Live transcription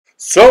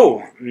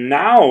So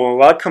now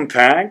welcome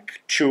back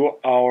to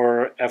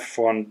our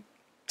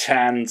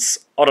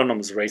F1TENTH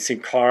autonomous racing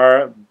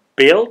car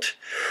build.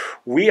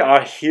 We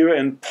are here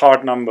in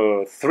part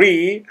number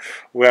 3,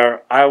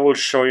 where I will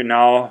show you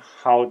now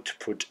how to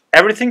put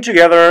everything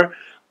together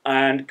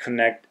and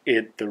connect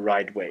it the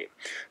right way.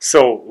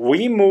 So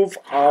we move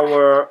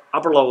our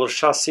upper level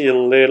chassis a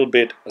little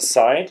bit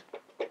aside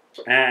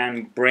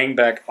and bring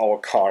back our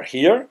car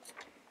here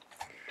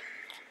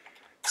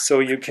so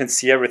you can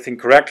see everything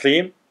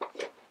correctly.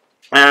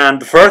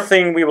 And the first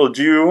thing we will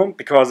do,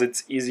 because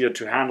it's easier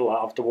to handle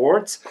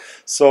afterwards,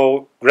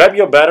 so grab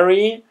your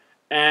battery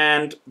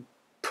and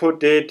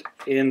put it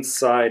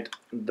inside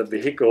the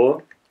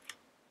vehicle.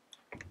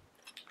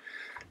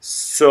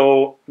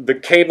 So the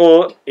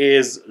cable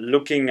is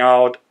looking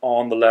out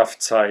on the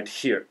left side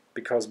here,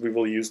 because we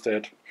will use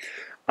that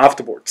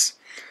afterwards.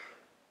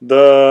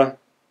 The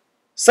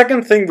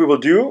second thing we will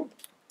do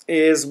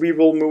is we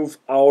will move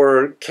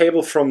our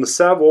cable from the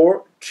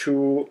servo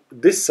to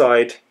this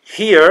side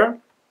here,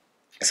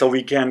 so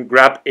we can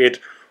grab it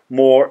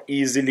more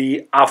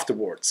easily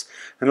afterwards.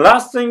 And the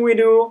last thing we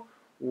do,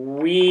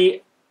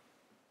 we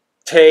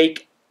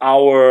take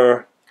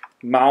our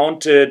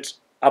mounted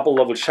upper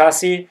level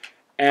chassis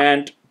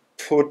and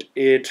put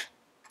it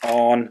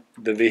on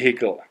the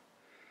vehicle.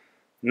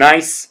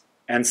 Nice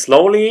and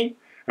slowly.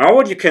 Now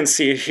what you can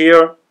see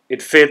here,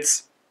 it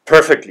fits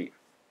perfectly.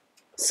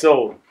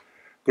 So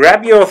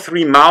grab your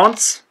 3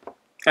 mounts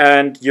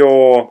and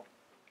your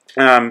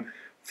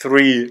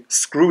 3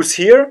 screws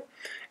here,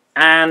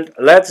 and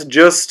let's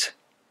just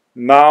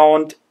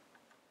mount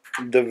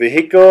the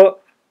vehicle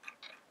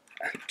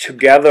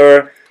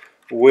together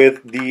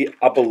with the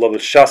upper level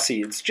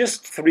chassis. It's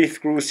just 3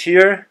 screws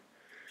here,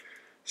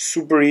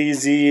 super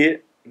easy,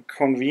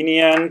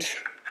 convenient,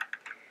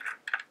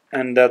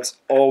 and that's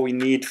all we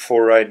need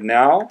for right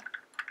now.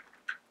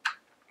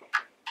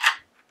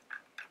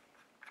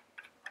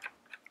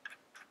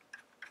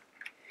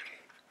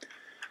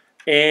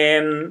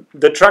 In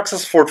the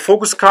Traxxas Ford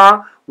Focus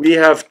car, we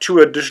have 2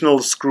 additional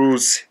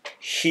screws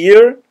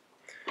here,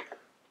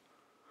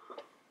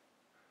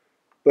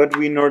 but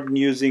we're not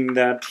using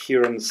that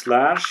here on the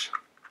slash.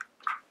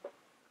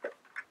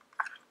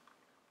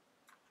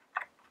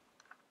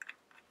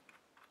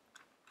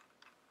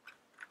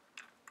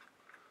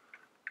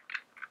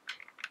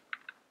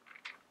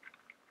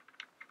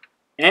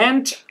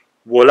 And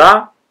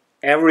voila,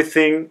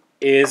 everything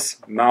is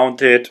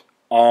mounted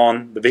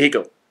on the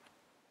vehicle.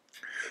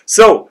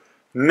 So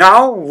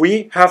now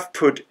we have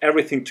put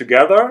everything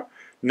together.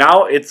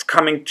 Now it's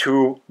coming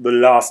to the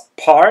last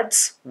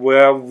parts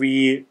where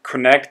we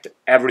connect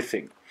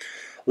everything.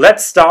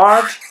 Let's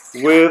start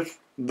with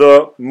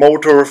the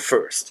motor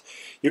first.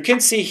 You can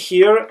see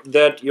here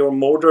that your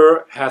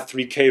motor has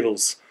 3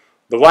 cables.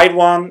 The white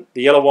one,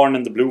 the yellow one,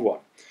 and the blue one.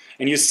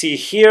 And you see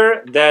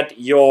here that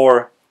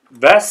your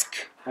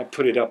VESC, I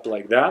put it up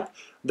like that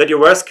your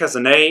VESC has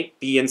an A,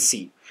 B, and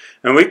C.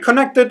 And we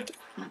connect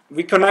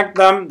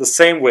them the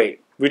same way,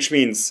 which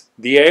means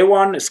the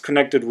A1 is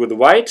connected with the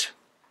white,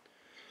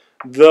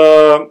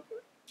 the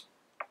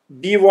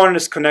B1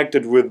 is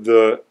connected with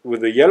the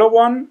yellow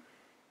one,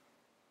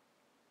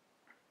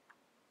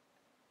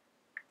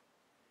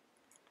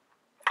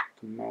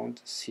 the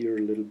mount is here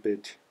a little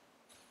bit,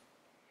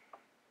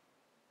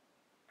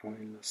 I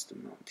lost the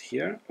mount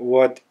here.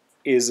 What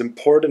is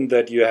important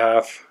that you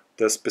have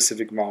the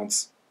specific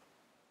mounts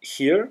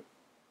here.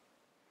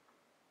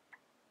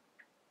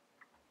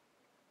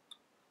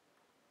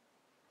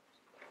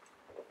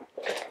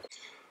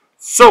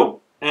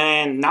 So,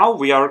 and now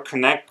we are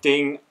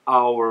connecting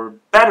our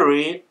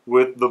battery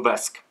with the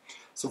VESC.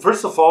 So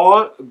first of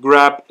all,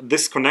 grab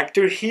this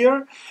connector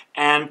here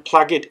and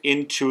plug it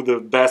into the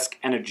VESC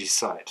energy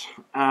side.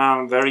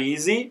 Very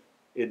easy,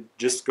 it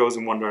just goes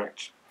in one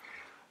direction.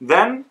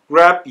 Then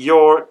grab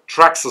your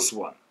Traxxas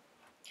one.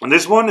 And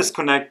this one is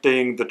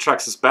connecting the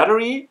Traxxas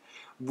battery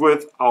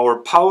with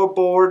our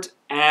Powerboard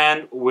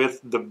and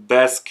with the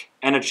VESC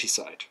energy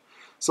side.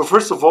 So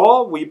first of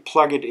all, we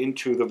plug it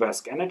into the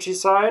VESC energy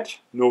side.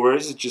 No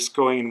worries, it's just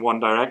going in one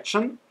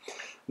direction.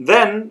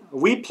 Then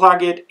we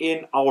plug it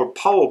in our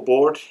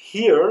Powerboard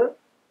here.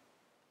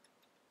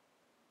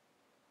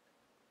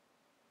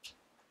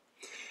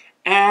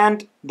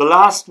 And the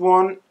last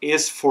one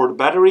is for the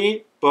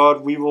battery,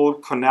 but we will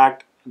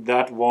connect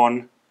that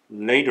one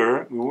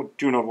later. We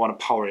do not want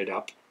to power it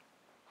up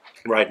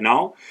right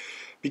now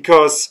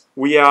because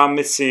we are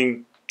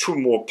missing 2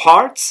 more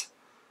parts.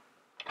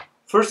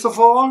 First of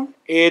all,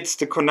 it's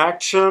the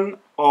connection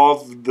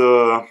of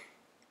the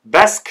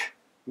VESC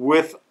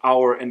with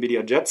our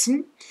Nvidia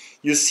Jetson.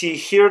 You see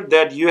here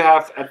that you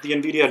have at the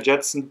Nvidia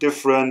Jetson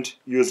different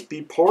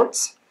USB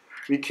ports.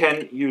 We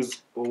can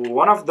use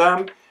one of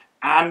them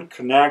and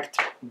connect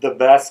the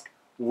VESC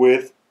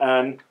with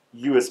an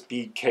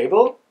USB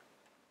cable.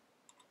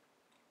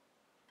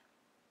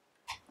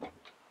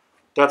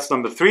 That's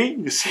number 3.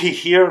 You see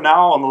here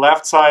now on the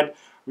left side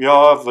we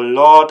have a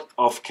lot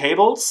of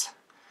cables.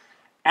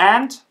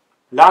 And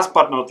last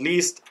but not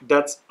least,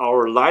 that's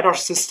our Lidar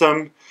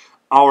system.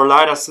 our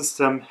LiDAR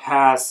system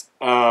has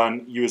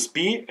an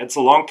USB. It's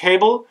a long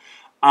cable.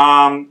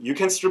 You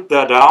can strip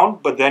that down,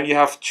 but then you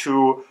have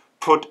to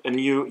put a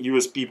new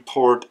USB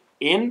port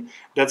in.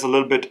 That's a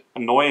little bit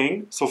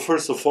annoying. So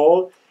first of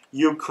all,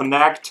 you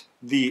connect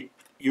the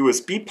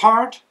USB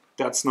part.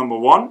 That's number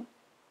one.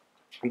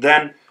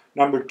 Then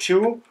number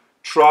two,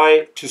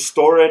 try to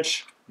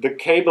storage the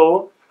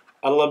cable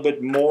a little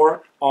bit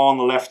more on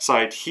the left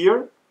side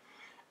here.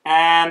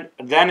 And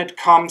then it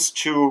comes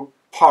to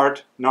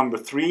part number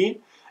three,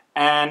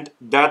 and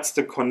that's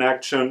the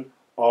connection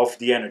of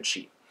the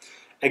energy.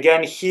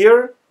 Again,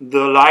 here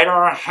the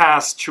LiDAR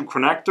has two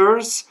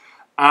connectors.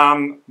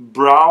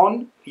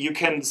 Brown, you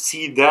can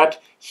see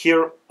that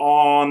here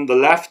on the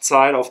left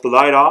side of the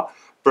LiDAR.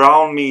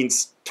 Brown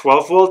means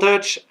 12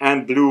 voltage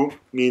and blue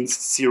means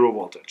 0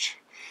 voltage.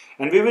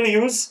 And we will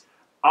use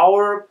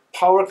our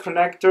power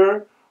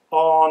connector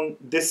on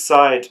this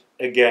side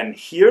again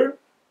here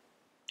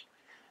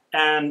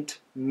and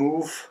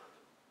move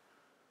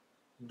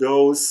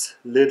those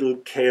little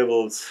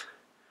cables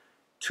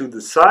to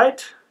the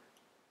side,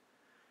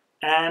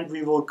 and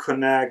we will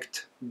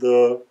connect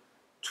the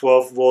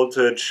 12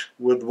 voltage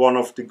with one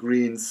of the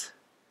greens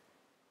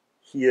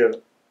here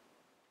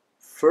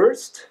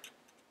first.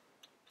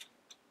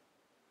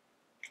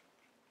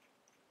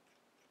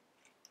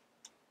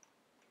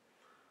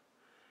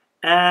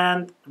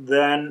 And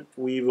then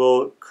we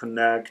will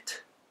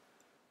connect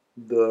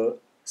the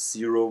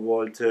 0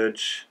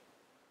 voltage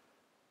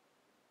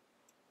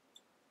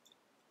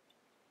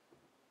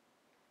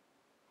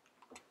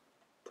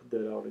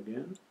that out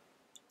again.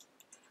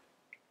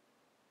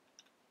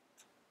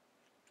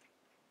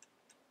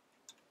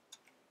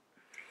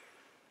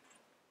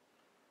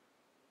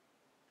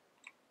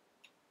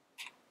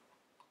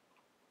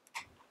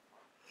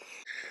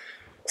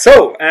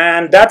 So,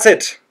 and that's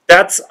it.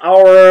 That's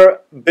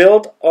our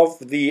build of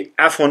the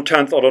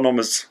F1TENTH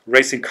autonomous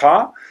racing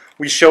car.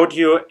 We showed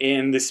you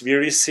in this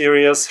video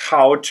series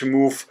how to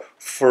move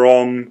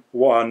from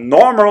a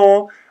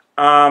normal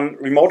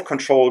remote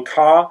control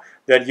car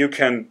that you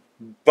can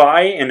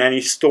buy in any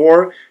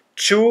store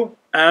to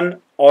an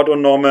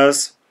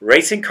autonomous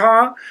racing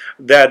car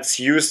that's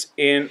used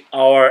in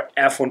our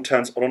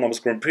F1TENTH autonomous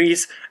Grand Prix,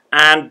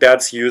 and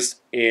that's used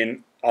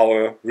in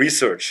our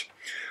research.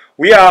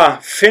 We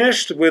are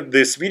finished with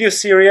this video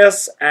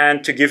series,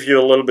 and to give you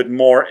a little bit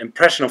more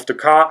impression of the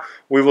car,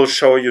 we will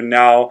show you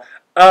now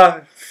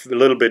a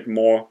little bit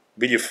more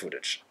video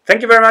footage.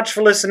 Thank you very much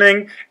for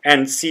listening,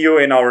 and see you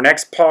in our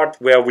next part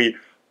where we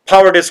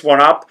power this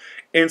one up,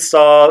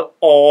 install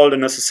all the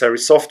necessary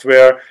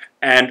software,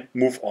 and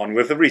move on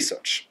with the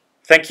research.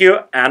 Thank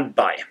you and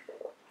bye.